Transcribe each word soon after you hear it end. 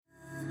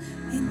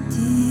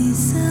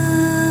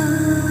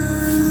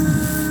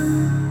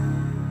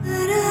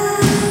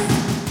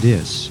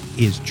This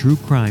is True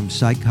Crime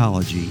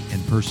Psychology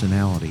and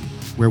Personality,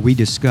 where we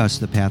discuss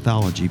the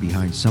pathology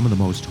behind some of the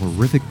most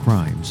horrific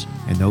crimes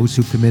and those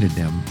who committed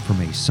them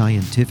from a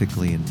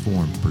scientifically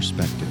informed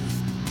perspective.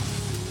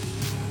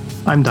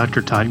 I'm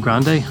Dr. Todd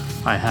Grande.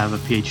 I have a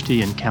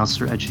PhD in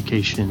counselor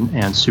education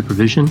and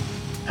supervision,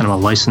 and I'm a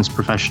licensed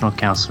professional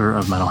counselor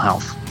of mental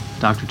health.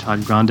 Dr.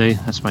 Todd Grande,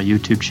 that's my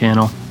YouTube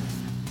channel.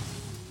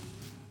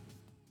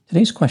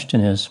 Today's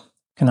question is,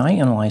 can I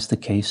analyze the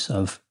case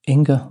of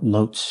Inga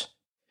Lotz?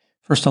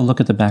 First, I'll look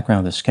at the background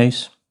of this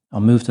case.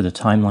 I'll move to the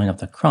timeline of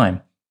the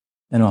crime,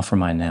 then offer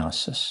my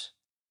analysis.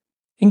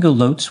 Inga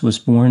Lotz was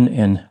born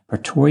in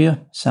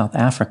Pretoria, South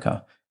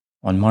Africa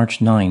on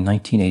March 9,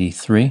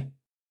 1983.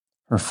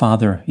 Her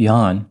father,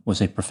 Jan,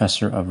 was a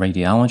professor of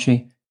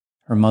radiology.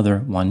 Her mother,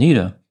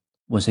 Juanita,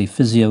 was a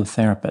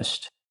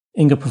physiotherapist.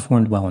 Inga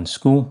performed well in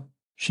school.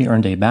 She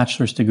earned a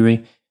bachelor's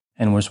degree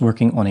and was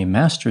working on a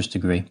master's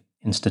degree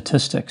in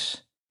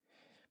statistics.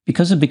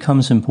 Because it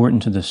becomes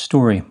important to this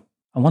story,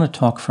 I want to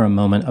talk for a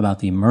moment about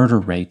the murder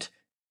rate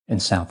in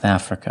South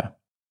Africa.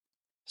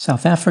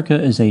 South Africa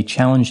is a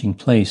challenging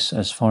place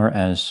as far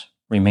as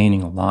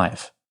remaining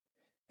alive.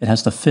 It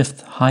has the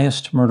fifth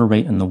highest murder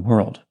rate in the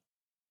world.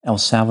 El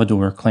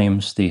Salvador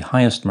claims the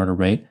highest murder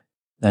rate,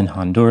 then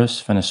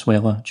Honduras,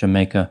 Venezuela,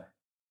 Jamaica,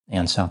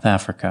 and South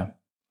Africa.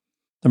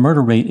 The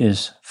murder rate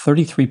is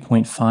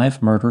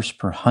 33.5 murders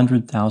per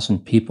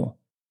 100,000 people.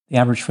 The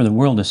average for the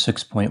world is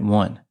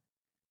 6.1.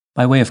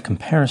 By way of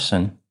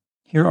comparison,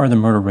 here are the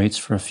murder rates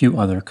for a few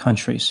other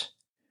countries.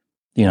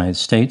 The United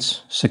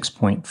States,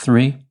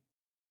 6.3.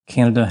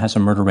 Canada has a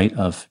murder rate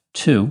of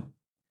 2.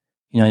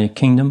 United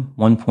Kingdom,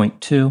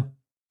 1.2.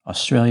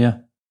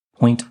 Australia,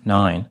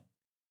 0.9.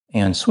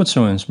 And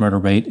Switzerland's murder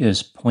rate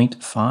is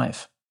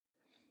 0.5.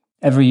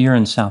 Every year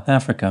in South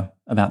Africa,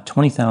 about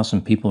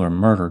 20,000 people are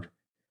murdered,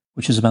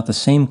 which is about the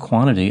same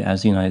quantity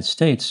as the United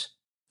States,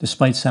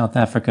 despite South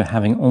Africa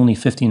having only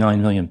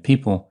 59 million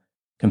people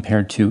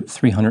compared to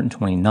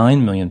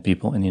 329 million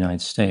people in the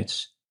United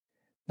States.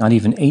 Not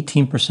even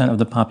 18% of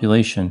the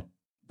population,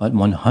 but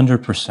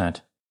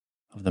 100%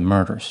 of the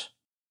murders.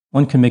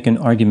 One can make an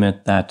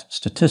argument that,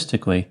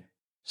 statistically,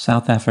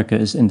 South Africa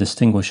is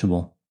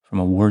indistinguishable from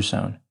a war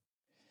zone.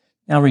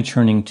 Now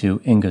returning to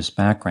Inga's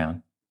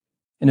background.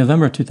 In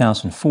November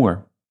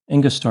 2004,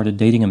 Inga started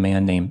dating a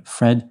man named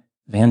Fred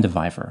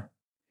Vandewyver.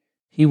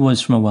 He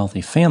was from a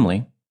wealthy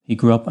family. He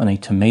grew up on a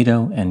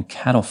tomato and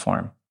cattle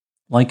farm.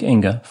 Like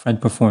Inga,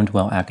 Fred performed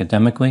well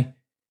academically.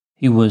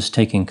 He was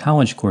taking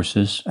college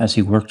courses as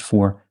he worked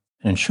for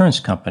an insurance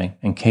company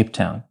in Cape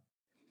Town.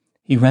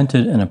 He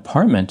rented an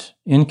apartment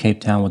in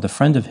Cape Town with a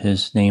friend of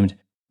his named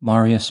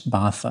Marius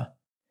Botha.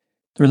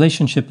 The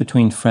relationship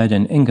between Fred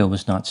and Inga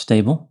was not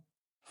stable.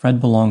 Fred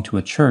belonged to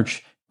a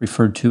church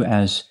referred to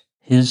as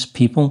His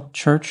People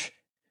Church,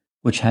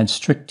 which had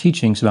strict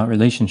teachings about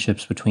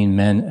relationships between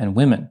men and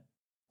women.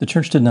 The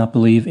church did not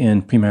believe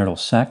in premarital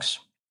sex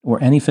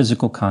or any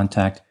physical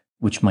contact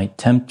which might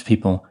tempt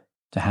people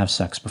to have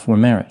sex before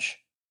marriage.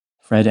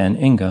 Fred and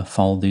Inga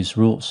followed these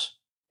rules.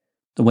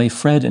 The way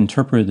Fred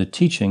interpreted the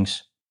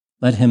teachings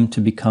led him to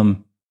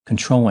become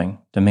controlling,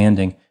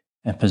 demanding,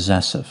 and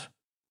possessive.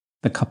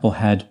 The couple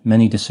had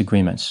many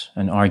disagreements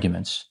and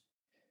arguments.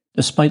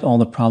 Despite all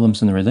the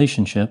problems in the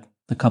relationship,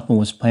 the couple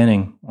was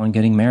planning on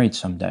getting married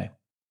someday.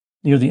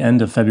 Near the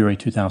end of February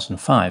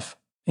 2005,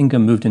 Inga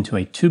moved into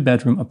a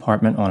 2-bedroom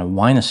apartment on a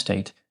wine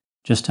estate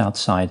just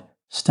outside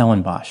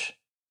Stellenbosch.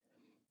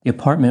 The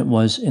apartment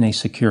was in a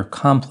secure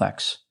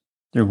complex.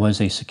 There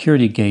was a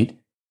security gate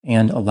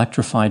and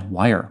electrified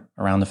wire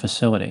around the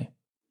facility.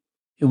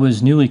 It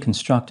was newly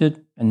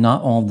constructed and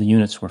not all of the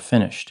units were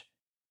finished,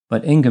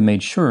 but Inga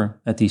made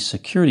sure that these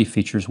security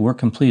features were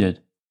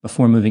completed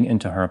before moving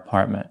into her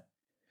apartment.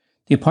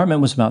 The apartment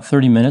was about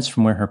 30 minutes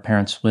from where her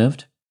parents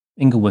lived.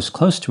 Inga was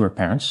close to her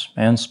parents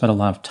and spent a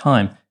lot of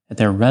time at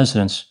their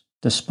residence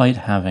despite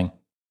having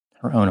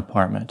her own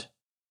apartment.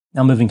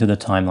 Now moving to the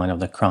timeline of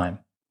the crime.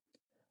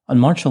 On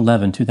March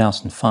 11,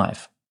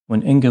 2005,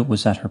 when Inga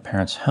was at her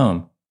parents'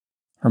 home,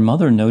 her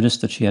mother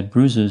noticed that she had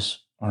bruises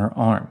on her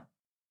arm.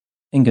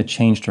 Inga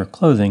changed her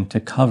clothing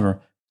to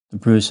cover the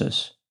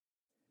bruises.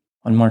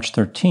 On March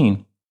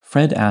 13,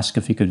 Fred asked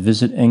if he could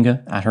visit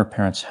Inga at her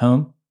parents'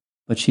 home,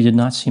 but she did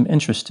not seem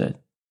interested.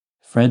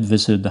 Fred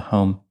visited the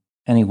home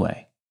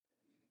anyway.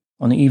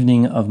 On the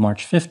evening of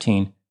March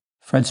 15,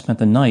 Fred spent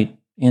the night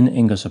in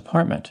Inga's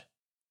apartment,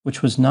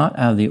 which was not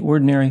out of the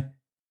ordinary,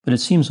 but it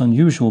seems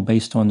unusual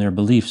based on their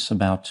beliefs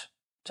about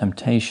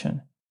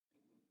temptation.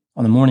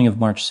 On the morning of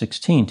March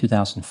 16,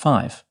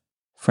 2005,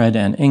 Fred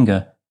and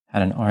Inga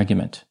had an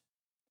argument.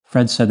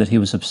 Fred said that he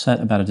was upset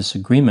about a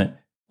disagreement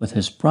with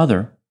his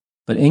brother,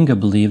 but Inga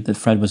believed that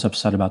Fred was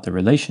upset about their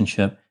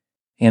relationship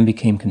and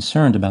became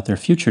concerned about their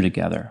future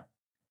together.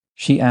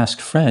 She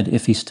asked Fred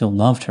if he still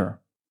loved her.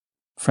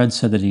 Fred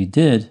said that he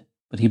did,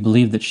 but he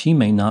believed that she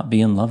may not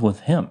be in love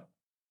with him.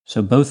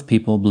 So both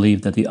people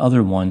believed that the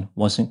other one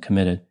wasn't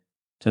committed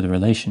to the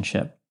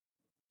relationship.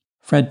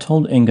 Fred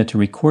told Inga to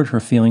record her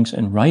feelings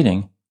in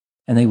writing,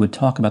 and they would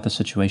talk about the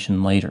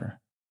situation later.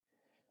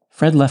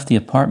 Fred left the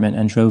apartment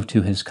and drove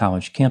to his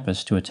college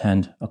campus to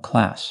attend a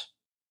class.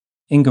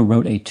 Inga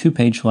wrote a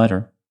 2-page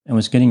letter and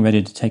was getting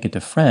ready to take it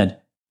to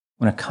Fred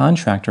when a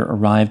contractor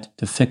arrived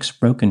to fix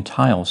broken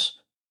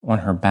tiles on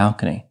her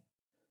balcony.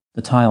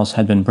 The tiles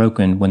had been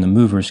broken when the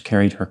movers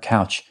carried her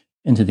couch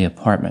into the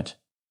apartment.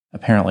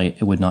 Apparently,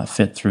 it would not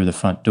fit through the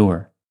front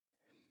door.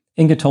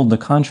 Inga told the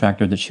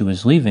contractor that she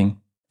was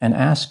leaving and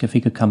asked if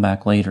he could come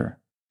back later.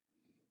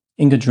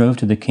 Inga drove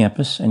to the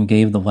campus and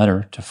gave the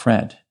letter to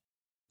Fred.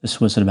 This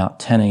was at about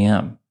 10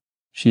 a.m.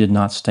 She did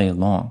not stay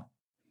long.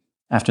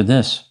 After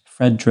this,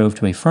 Fred drove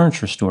to a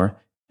furniture store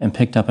and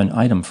picked up an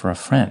item for a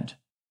friend.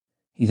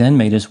 He then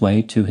made his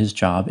way to his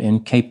job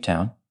in Cape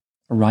Town,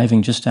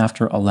 arriving just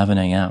after 11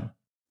 a.m.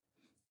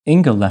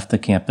 Inga left the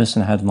campus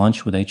and had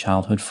lunch with a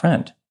childhood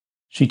friend.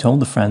 She told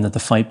the friend that the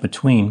fight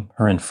between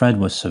her and Fred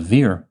was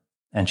severe,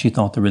 and she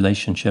thought the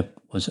relationship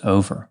was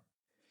over.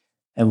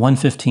 At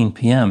 1:15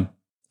 p.m.,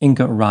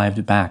 Inga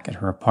arrived back at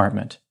her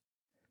apartment.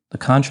 The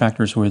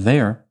contractors were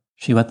there,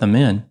 she let them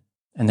in,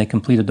 and they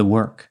completed the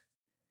work.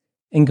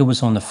 Inga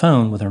was on the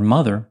phone with her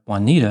mother,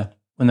 Juanita,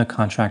 when the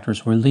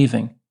contractors were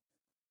leaving.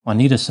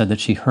 Juanita said that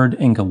she heard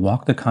Inga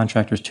walk the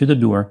contractors to the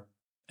door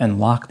and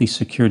lock the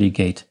security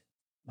gate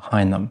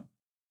behind them.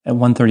 At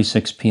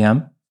 1:36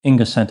 p.m.,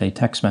 Inga sent a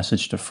text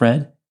message to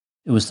Fred.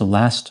 It was the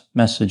last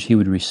message he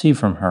would receive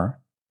from her.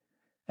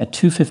 At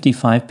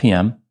 2:55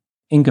 p.m.,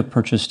 Inga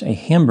purchased a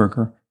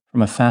hamburger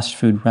from a fast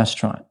food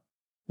restaurant,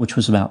 which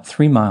was about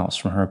 3 miles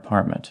from her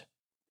apartment.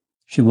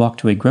 She walked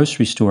to a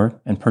grocery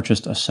store and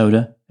purchased a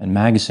soda and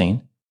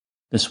magazine.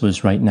 This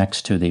was right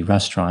next to the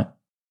restaurant.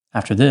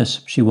 After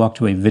this, she walked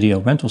to a video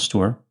rental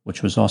store,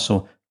 which was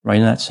also right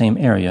in that same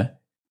area,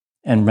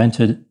 and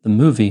rented the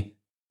movie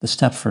The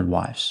Stepford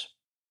Wives.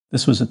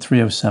 This was at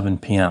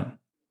 3:07 p.m.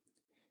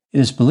 It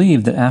is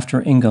believed that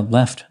after Inga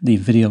left the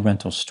video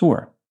rental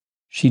store,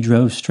 she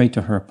drove straight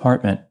to her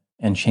apartment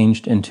and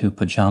changed into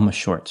pajama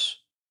shorts.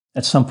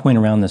 At some point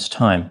around this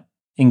time,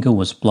 Inga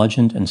was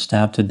bludgeoned and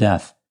stabbed to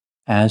death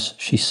as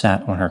she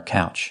sat on her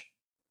couch.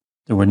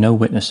 There were no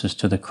witnesses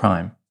to the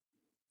crime.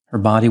 Her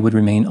body would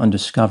remain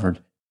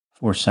undiscovered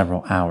for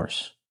several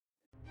hours.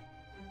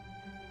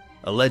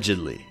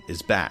 Allegedly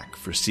is back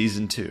for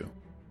Season 2,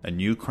 a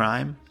new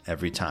crime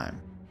every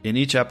time. In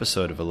each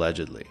episode of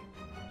Allegedly,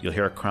 you'll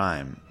hear a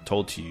crime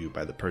told to you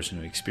by the person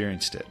who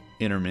experienced it,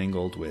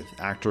 intermingled with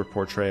actor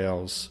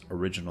portrayals,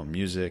 original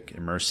music,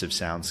 immersive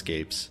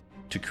soundscapes,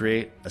 to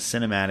create a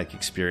cinematic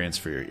experience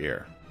for your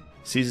ear.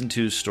 Season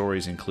 2's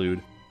stories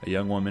include a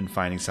young woman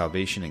finding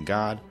salvation in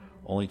God,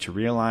 only to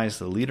realize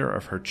the leader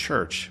of her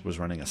church was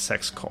running a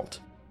sex cult.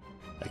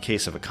 A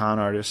case of a con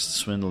artist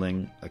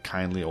swindling a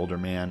kindly older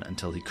man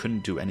until he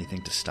couldn't do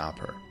anything to stop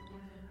her.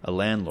 A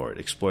landlord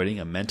exploiting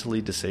a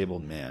mentally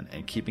disabled man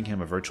and keeping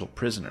him a virtual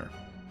prisoner.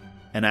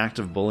 An act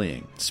of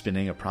bullying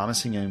spinning a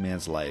promising young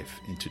man's life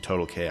into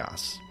total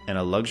chaos. And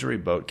a luxury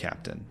boat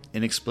captain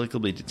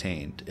inexplicably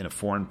detained in a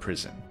foreign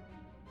prison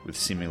with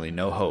seemingly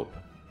no hope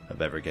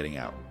of ever getting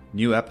out.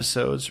 New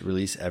episodes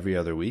release every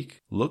other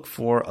week. Look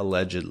for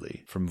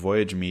Allegedly from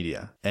Voyage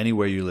Media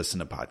anywhere you listen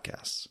to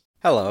podcasts.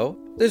 Hello,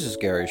 this is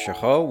Gary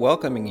Chahot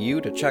welcoming you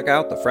to check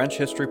out the French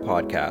History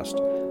Podcast.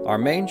 Our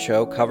main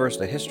show covers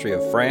the history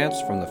of France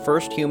from the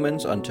first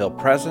humans until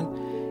present.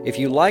 If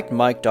you liked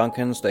Mike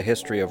Duncan's The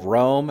History of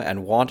Rome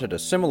and wanted a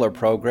similar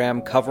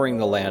program covering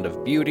the land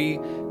of beauty,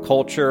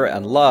 culture,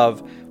 and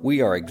love,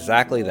 we are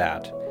exactly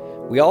that.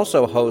 We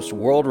also host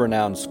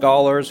world-renowned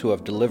scholars who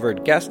have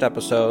delivered guest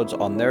episodes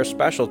on their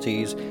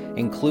specialties,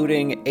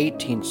 including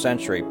 18th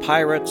century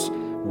pirates,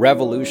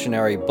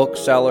 revolutionary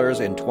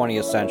booksellers in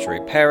 20th century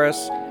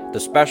Paris, the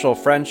special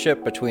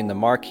friendship between the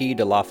Marquis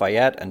de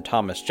Lafayette and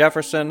Thomas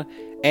Jefferson,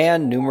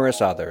 and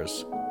numerous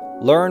others.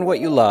 Learn what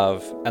you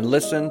love and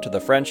listen to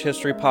the French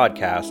History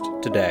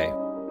Podcast today.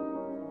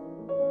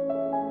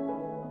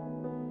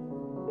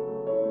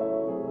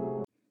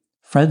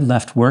 Fred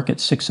left work at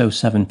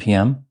 6:07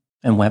 p.m.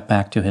 and went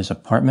back to his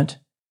apartment.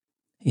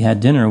 He had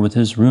dinner with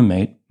his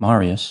roommate,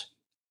 Marius.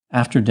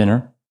 After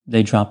dinner,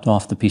 they dropped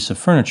off the piece of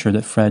furniture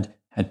that Fred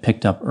had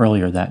picked up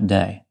earlier that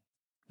day.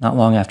 Not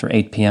long after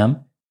 8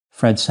 p.m.,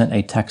 Fred sent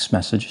a text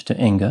message to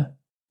Inga.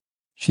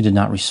 She did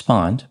not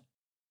respond.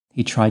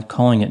 He tried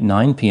calling at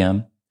 9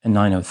 p.m. and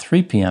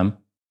 9:03 p.m.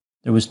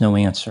 There was no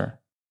answer.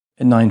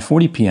 At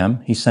 9:40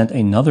 p.m., he sent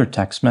another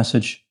text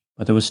message,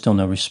 but there was still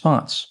no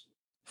response.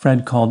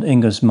 Fred called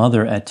Inga's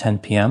mother at 10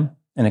 p.m.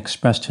 and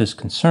expressed his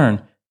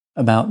concern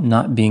about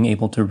not being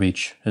able to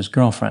reach his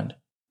girlfriend.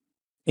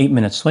 8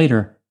 minutes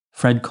later,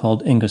 Fred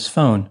called Inga's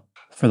phone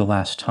for the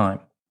last time.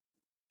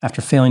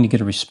 After failing to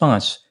get a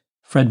response,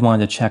 Fred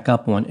wanted to check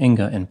up on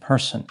Inga in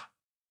person.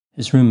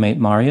 His roommate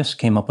Marius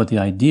came up with the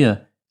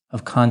idea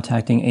of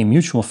contacting a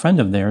mutual friend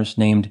of theirs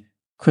named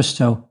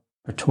Christo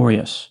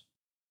Pretorius,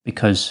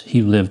 because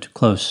he lived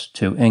close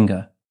to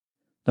Inga.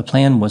 The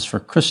plan was for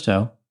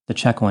Christo to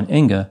check on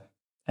Inga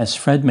as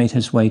Fred made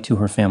his way to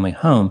her family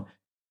home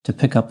to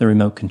pick up the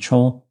remote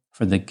control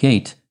for the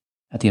gate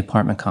at the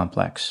apartment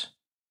complex.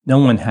 No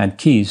one had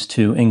keys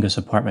to Inga's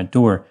apartment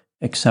door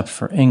except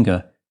for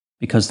Inga,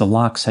 because the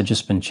locks had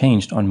just been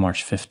changed on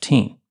March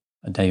 15,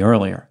 a day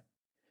earlier.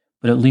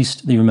 But at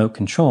least the remote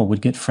control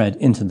would get Fred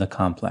into the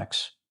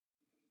complex.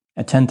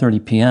 At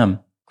 10:30 p.m.,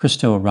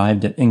 Christo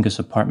arrived at Inga's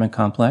apartment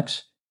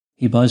complex.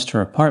 He buzzed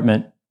her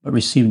apartment, but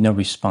received no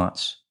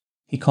response.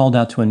 He called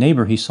out to a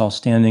neighbor he saw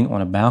standing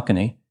on a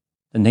balcony.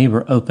 The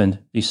neighbor opened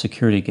the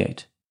security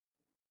gate.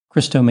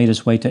 Christo made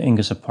his way to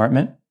Inga's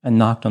apartment and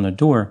knocked on the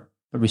door,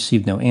 but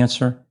received no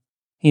answer.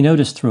 He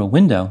noticed through a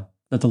window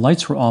that the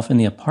lights were off in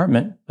the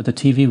apartment, but the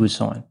TV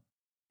was on.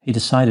 He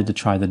decided to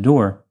try the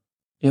door.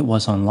 It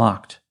was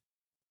unlocked.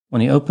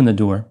 When he opened the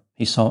door,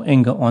 he saw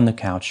Inga on the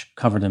couch,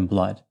 covered in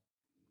blood.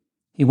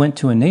 He went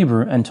to a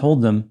neighbor and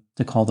told them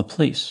to call the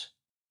police.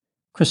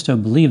 Christo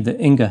believed that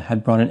Inga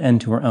had brought an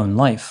end to her own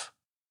life,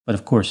 but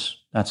of course,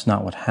 that's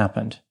not what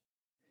happened.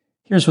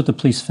 Here's what the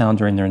police found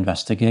during their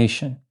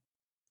investigation.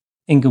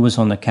 Inga was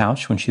on the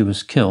couch when she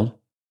was killed.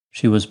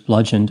 She was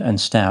bludgeoned and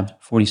stabbed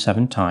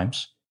 47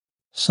 times.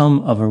 Some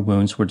of her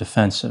wounds were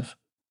defensive.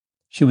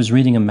 She was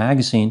reading a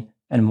magazine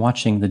and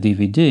watching the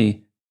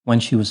DVD when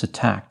she was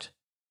attacked.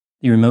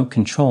 The remote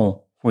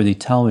control for the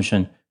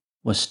television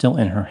was still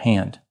in her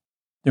hand.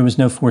 There was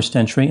no forced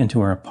entry into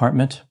her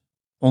apartment.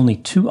 Only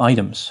 2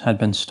 items had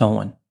been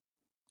stolen: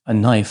 a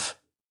knife,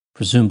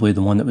 presumably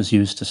the one that was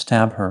used to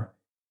stab her,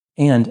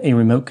 and a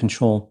remote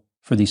control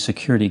for the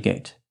security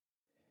gate.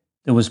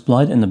 There was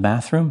blood in the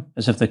bathroom,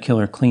 as if the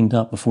killer cleaned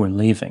up before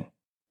leaving.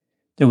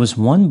 There was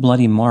one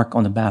bloody mark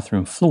on the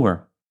bathroom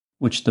floor,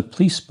 which the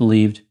police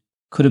believed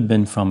could have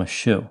been from a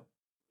shoe.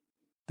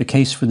 The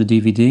case for the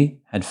DVD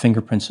had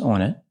fingerprints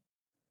on it.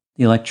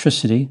 The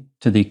electricity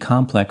to the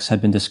complex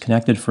had been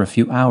disconnected for a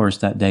few hours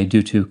that day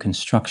due to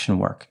construction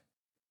work,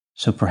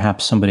 so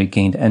perhaps somebody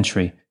gained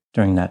entry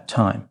during that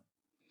time.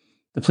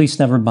 The police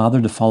never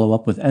bothered to follow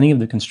up with any of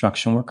the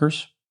construction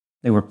workers.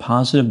 They were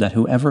positive that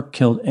whoever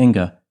killed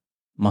Inga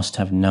must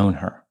have known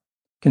her.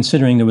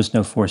 Considering there was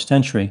no forced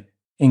entry,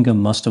 Inga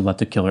must have let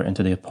the killer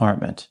into the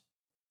apartment.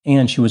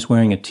 And she was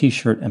wearing a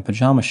t-shirt and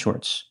pajama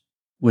shorts,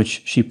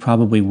 which she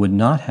probably would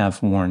not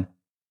have worn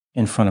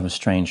in front of a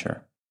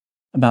stranger.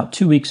 About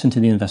 2 weeks into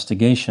the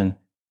investigation,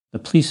 the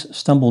police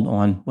stumbled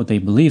on what they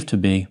believed to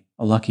be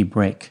a lucky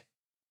break.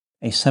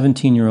 A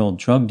 17-year-old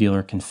drug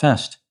dealer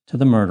confessed to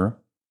the murder,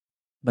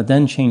 but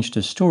then changed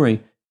his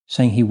story,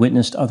 saying he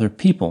witnessed other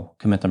people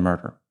commit the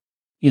murder.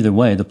 Either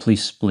way, the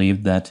police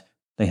believed that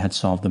they had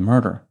solved the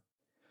murder.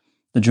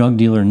 The drug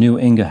dealer knew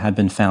Inga had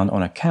been found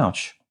on a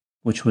couch,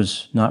 which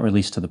was not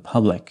released to the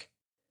public.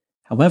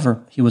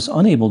 However, he was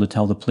unable to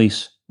tell the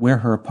police where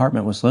her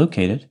apartment was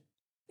located,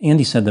 and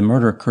he said the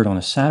murder occurred on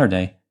a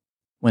Saturday,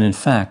 when in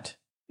fact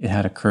it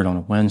had occurred on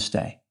a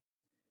Wednesday.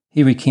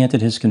 He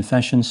recanted his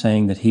confession,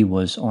 saying that he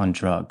was on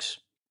drugs.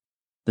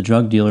 The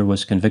drug dealer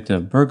was convicted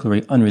of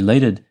burglary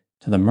unrelated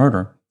to the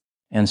murder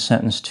and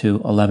sentenced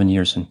to 11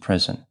 years in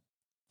prison.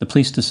 The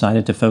police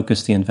decided to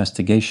focus the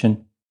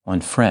investigation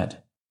on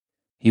Fred.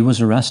 He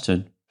was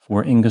arrested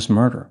for Inga's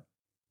murder.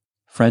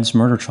 Fred's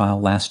murder trial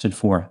lasted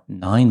for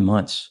 9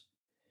 months.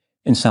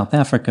 In South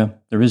Africa,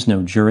 there is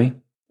no jury.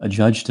 A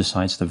judge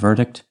decides the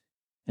verdict.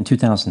 In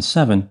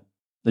 2007,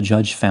 the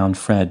judge found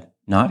Fred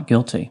not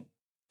guilty.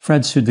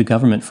 Fred sued the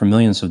government for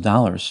millions of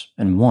dollars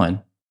and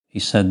won. He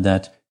said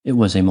that it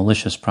was a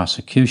malicious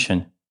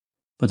prosecution,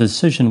 but the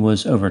decision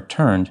was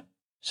overturned,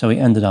 so he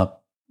ended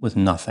up with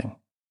nothing.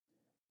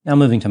 Now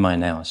moving to my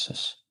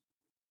analysis.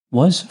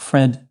 Was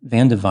Fred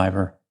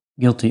Vandewyver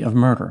guilty of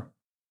murder?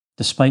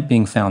 Despite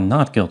being found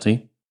not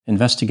guilty,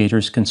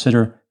 investigators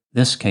consider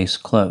this case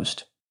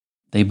closed.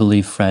 They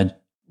believe Fred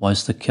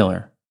was the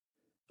killer.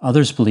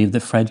 Others believe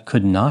that Fred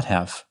could not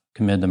have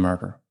committed the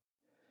murder.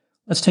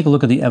 Let's take a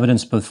look at the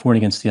evidence both for and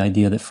against the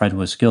idea that Fred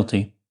was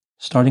guilty,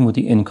 starting with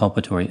the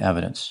inculpatory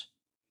evidence.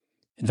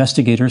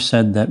 Investigators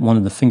said that one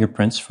of the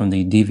fingerprints from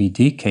the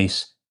DVD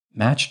case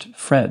matched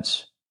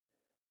Fred's.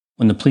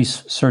 When the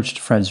police searched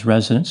Fred's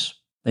residence,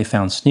 they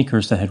found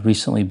sneakers that had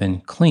recently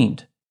been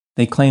cleaned.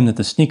 They claimed that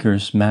the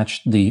sneakers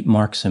matched the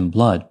marks in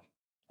blood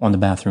on the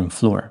bathroom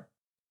floor.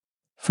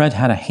 Fred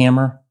had a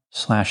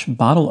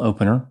hammer/bottle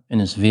opener in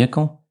his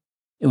vehicle.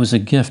 It was a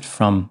gift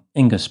from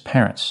Inga's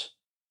parents.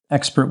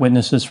 Expert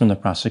witnesses from the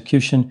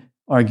prosecution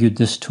argued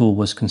this tool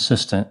was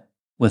consistent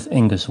with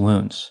Inga's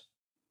wounds.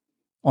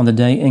 On the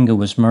day Inga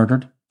was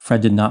murdered,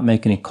 Fred did not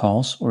make any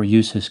calls or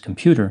use his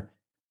computer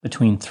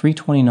between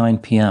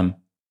 3:29 p.m.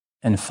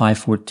 and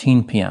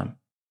 5:14 p.m.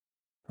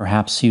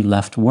 Perhaps he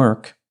left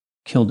work,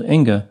 killed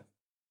Inga,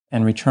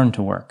 and returned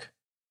to work.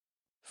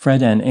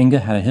 Fred and Inga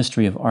had a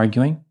history of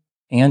arguing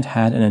and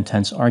had an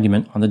intense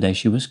argument on the day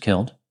she was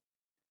killed.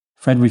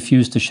 Fred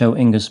refused to show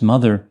Inga's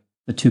mother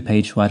the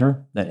 2-page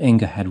letter that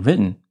Inga had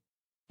written.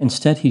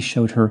 Instead, he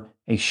showed her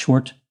a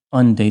short,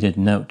 undated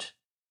note.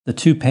 The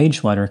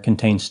 2-page letter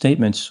contained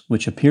statements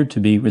which appeared to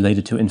be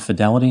related to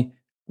infidelity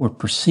or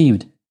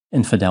perceived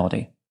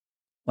infidelity,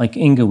 like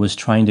Inga was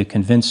trying to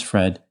convince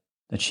Fred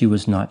that she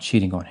was not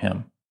cheating on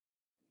him.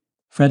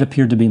 Fred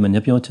appeared to be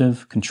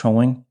manipulative,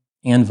 controlling,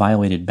 and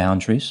violated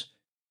boundaries,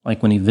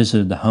 like when he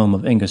visited the home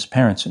of Inga's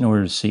parents in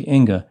order to see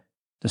Inga,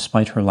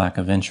 despite her lack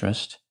of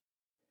interest.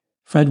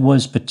 Fred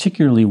was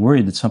particularly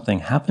worried that something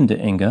happened to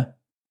Inga,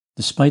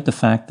 despite the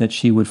fact that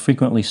she would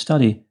frequently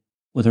study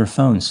with her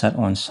phone set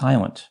on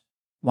silent.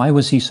 Why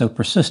was he so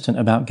persistent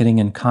about getting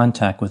in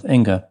contact with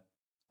Inga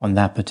on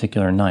that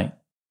particular night?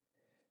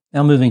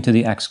 Now moving to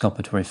the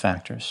exculpatory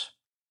factors.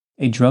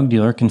 A drug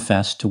dealer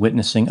confessed to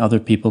witnessing other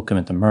people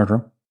commit the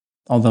murder,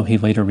 although he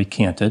later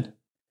recanted.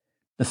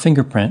 The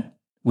fingerprint,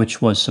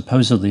 which was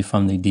supposedly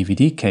from the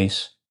DVD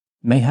case,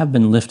 may have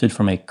been lifted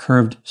from a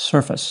curved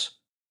surface,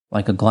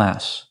 like a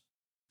glass.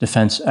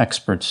 Defense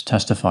experts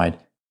testified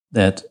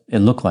that it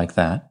looked like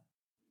that.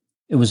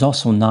 It was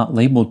also not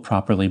labeled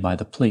properly by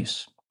the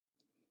police.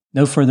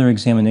 No further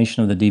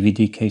examination of the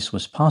DVD case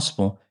was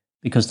possible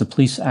because the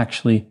police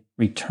actually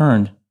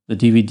returned the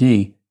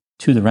DVD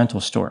to the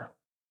rental store.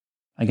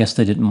 I guess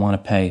they didn't want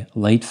to pay a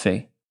late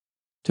fee.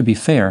 To be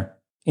fair,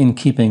 in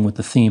keeping with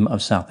the theme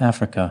of South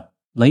Africa,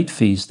 late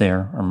fees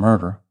there are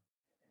murder.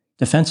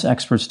 Defense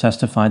experts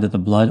testified that the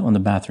blood on the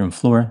bathroom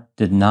floor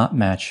did not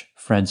match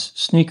Fred's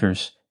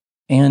sneakers,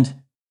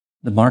 and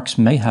the marks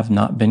may have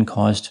not been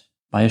caused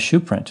by a shoe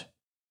print.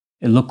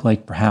 It looked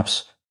like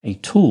perhaps a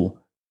tool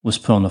was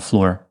put on the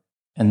floor,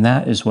 and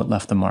that is what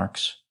left the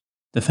marks.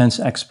 Defense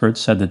experts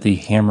said that the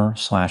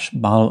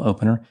hammer/bottle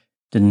opener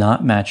did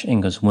not match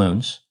Inga's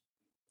wounds,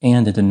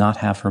 and it did not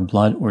have her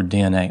blood or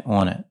DNA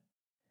on it.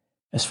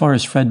 As far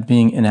as Fred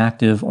being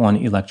inactive on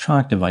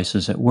electronic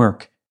devices at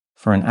work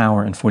for an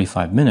hour and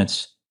 45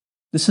 minutes,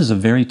 this is a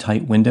very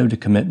tight window to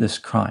commit this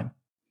crime.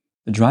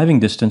 The driving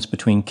distance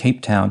between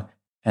Cape Town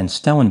and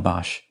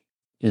Stellenbosch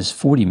is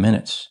 40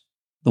 minutes.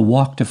 The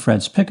walk to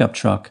Fred's pickup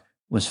truck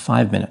was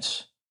 5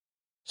 minutes.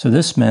 So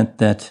this meant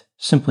that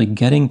simply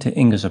getting to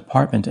Inga's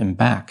apartment and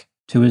back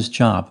to his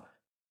job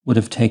would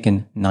have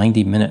taken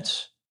 90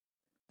 minutes.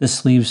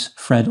 This leaves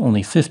Fred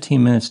only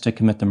 15 minutes to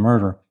commit the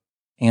murder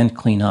and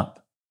clean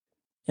up.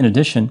 In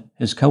addition,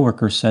 his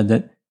coworkers said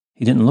that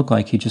he didn't look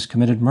like he just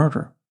committed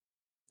murder.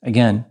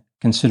 Again,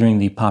 considering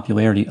the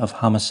popularity of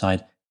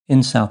homicide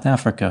in South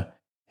Africa,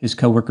 his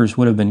coworkers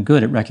would have been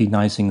good at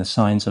recognizing the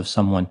signs of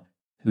someone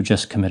who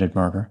just committed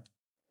murder.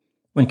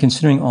 When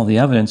considering all the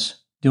evidence,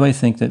 do I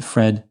think that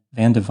Fred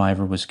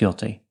Vandewyver was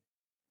guilty?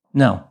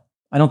 No,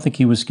 I don't think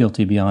he was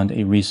guilty beyond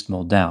a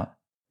reasonable doubt.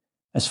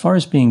 As far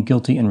as being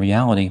guilty in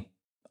reality,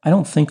 I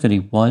don't think that he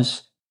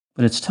was,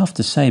 but it's tough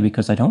to say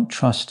because I don't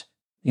trust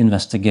the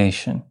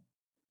investigation.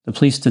 The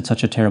police did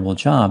such a terrible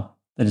job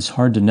that it's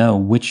hard to know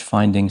which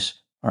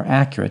findings are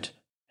accurate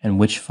and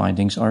which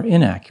findings are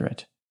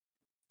inaccurate.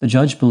 The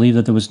judge believed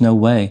that there was no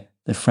way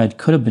that Fred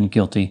could have been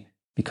guilty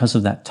because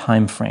of that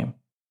time frame.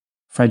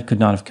 Fred could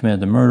not have committed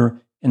the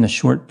murder in the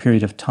short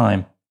period of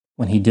time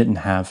when he didn't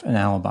have an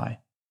alibi.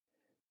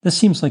 This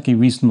seems like a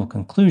reasonable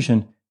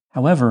conclusion.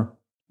 However,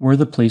 were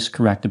the police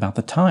correct about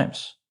the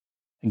times?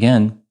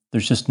 Again,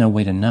 there's just no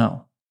way to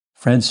know.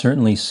 Fred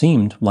certainly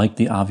seemed like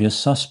the obvious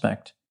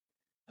suspect.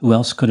 Who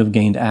else could have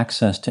gained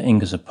access to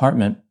Inga's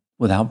apartment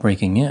without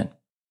breaking in,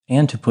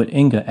 and to put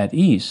Inga at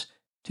ease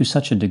to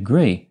such a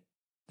degree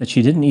that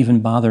she didn't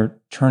even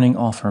bother turning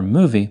off her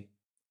movie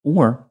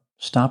or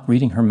stop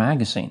reading her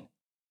magazine?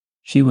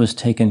 She was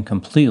taken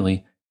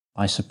completely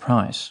by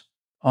surprise.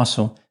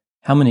 Also,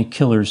 how many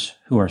killers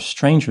who are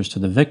strangers to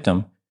the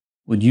victim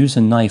would use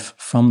a knife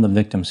from the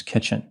victim's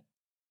kitchen?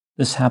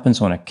 This happens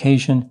on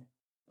occasion,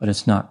 but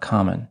it's not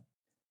common.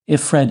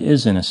 If Fred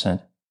is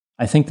innocent,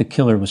 I think the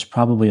killer was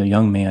probably a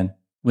young man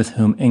with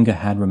whom Inga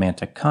had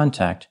romantic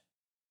contact,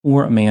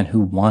 or a man who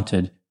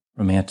wanted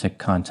romantic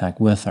contact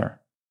with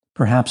her.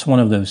 Perhaps one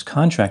of those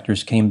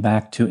contractors came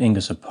back to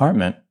Inga's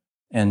apartment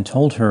and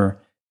told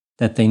her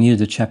that they needed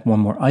to check one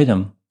more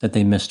item that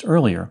they missed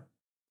earlier,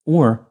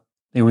 or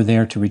they were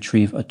there to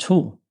retrieve a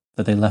tool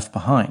that they left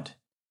behind.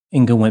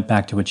 Inga went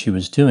back to what she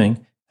was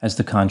doing as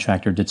the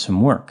contractor did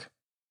some work.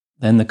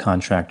 Then the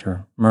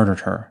contractor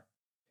murdered her.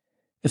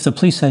 If the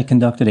police had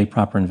conducted a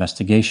proper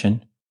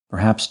investigation,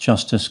 perhaps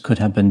justice could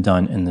have been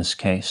done in this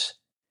case.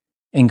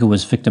 Inga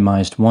was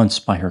victimized once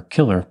by her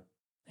killer,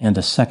 and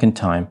a second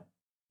time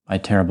by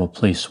terrible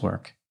police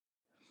work.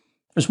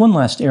 There's one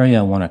last area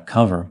I want to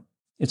cover.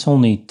 It's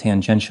only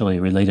tangentially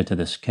related to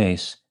this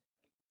case.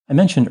 I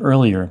mentioned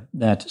earlier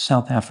that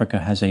South Africa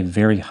has a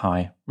very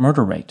high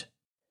murder rate.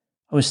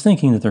 I was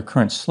thinking that their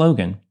current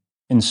slogan,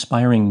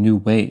 Inspiring New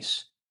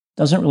Ways,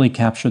 doesn't really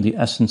capture the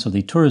essence of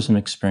the tourism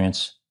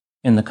experience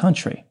in the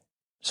country.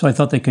 So I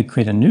thought they could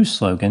create a new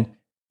slogan,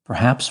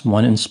 perhaps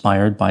one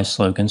inspired by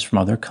slogans from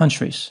other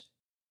countries.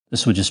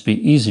 This would just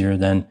be easier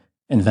than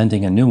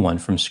inventing a new one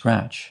from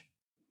scratch.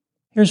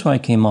 Here's what I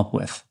came up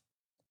with.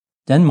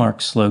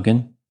 Denmark's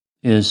slogan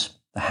is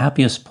the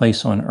happiest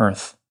place on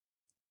earth.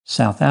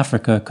 South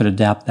Africa could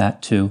adapt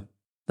that to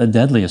the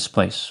deadliest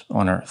place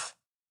on earth.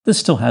 This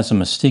still has a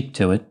mystique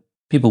to it.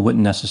 People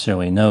wouldn't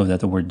necessarily know that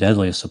the word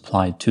deadliest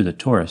applied to the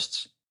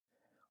tourists.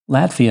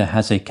 Latvia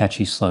has a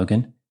catchy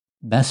slogan,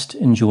 best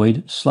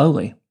enjoyed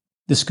slowly.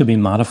 This could be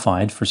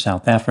modified for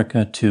South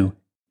Africa to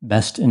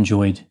best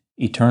enjoyed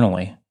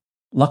eternally.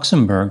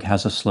 Luxembourg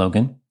has a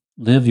slogan,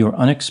 live your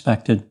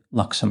unexpected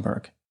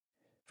Luxembourg.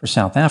 For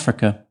South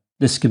Africa,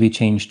 this could be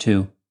changed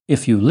to,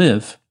 if you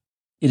live,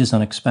 It is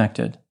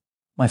unexpected.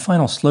 My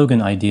final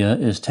slogan idea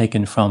is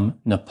taken from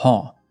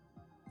Nepal.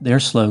 Their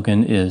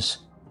slogan is,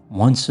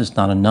 "Once is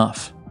not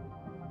enough."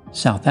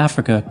 South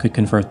Africa could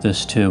convert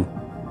this to,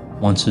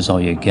 "Once is all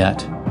you get."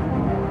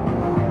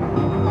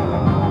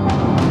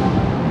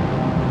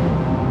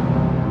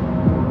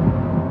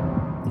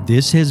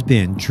 This has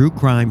been True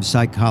Crime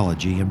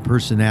Psychology and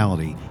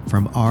Personality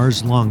from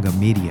Ars Longa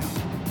Media.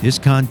 This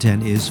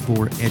content is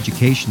for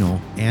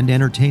educational and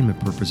entertainment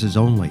purposes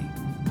only.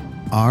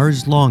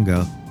 Ars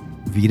Longa,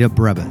 Vita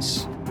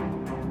Brevis.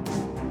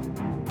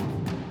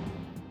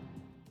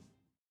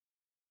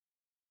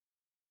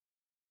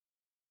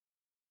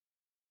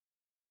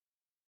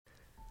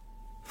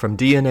 From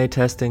DNA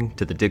testing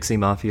to the Dixie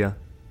Mafia,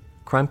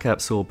 Crime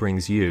Capsule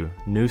brings you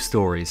new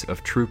stories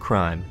of true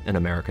crime in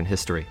American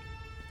history.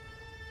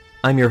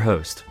 I'm your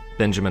host,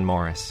 Benjamin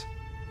Morris.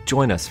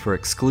 Join us for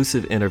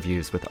exclusive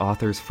interviews with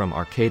authors from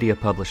Arcadia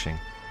Publishing,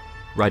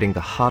 writing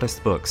the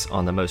hottest books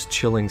on the most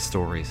chilling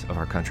stories of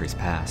our country's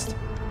past.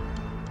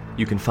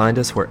 You can find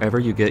us wherever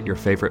you get your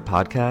favorite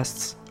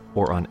podcasts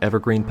or on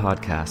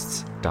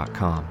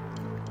evergreenpodcasts.com.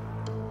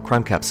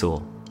 Crime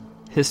Capsule.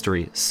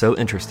 History so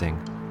interesting,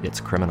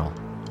 it's criminal.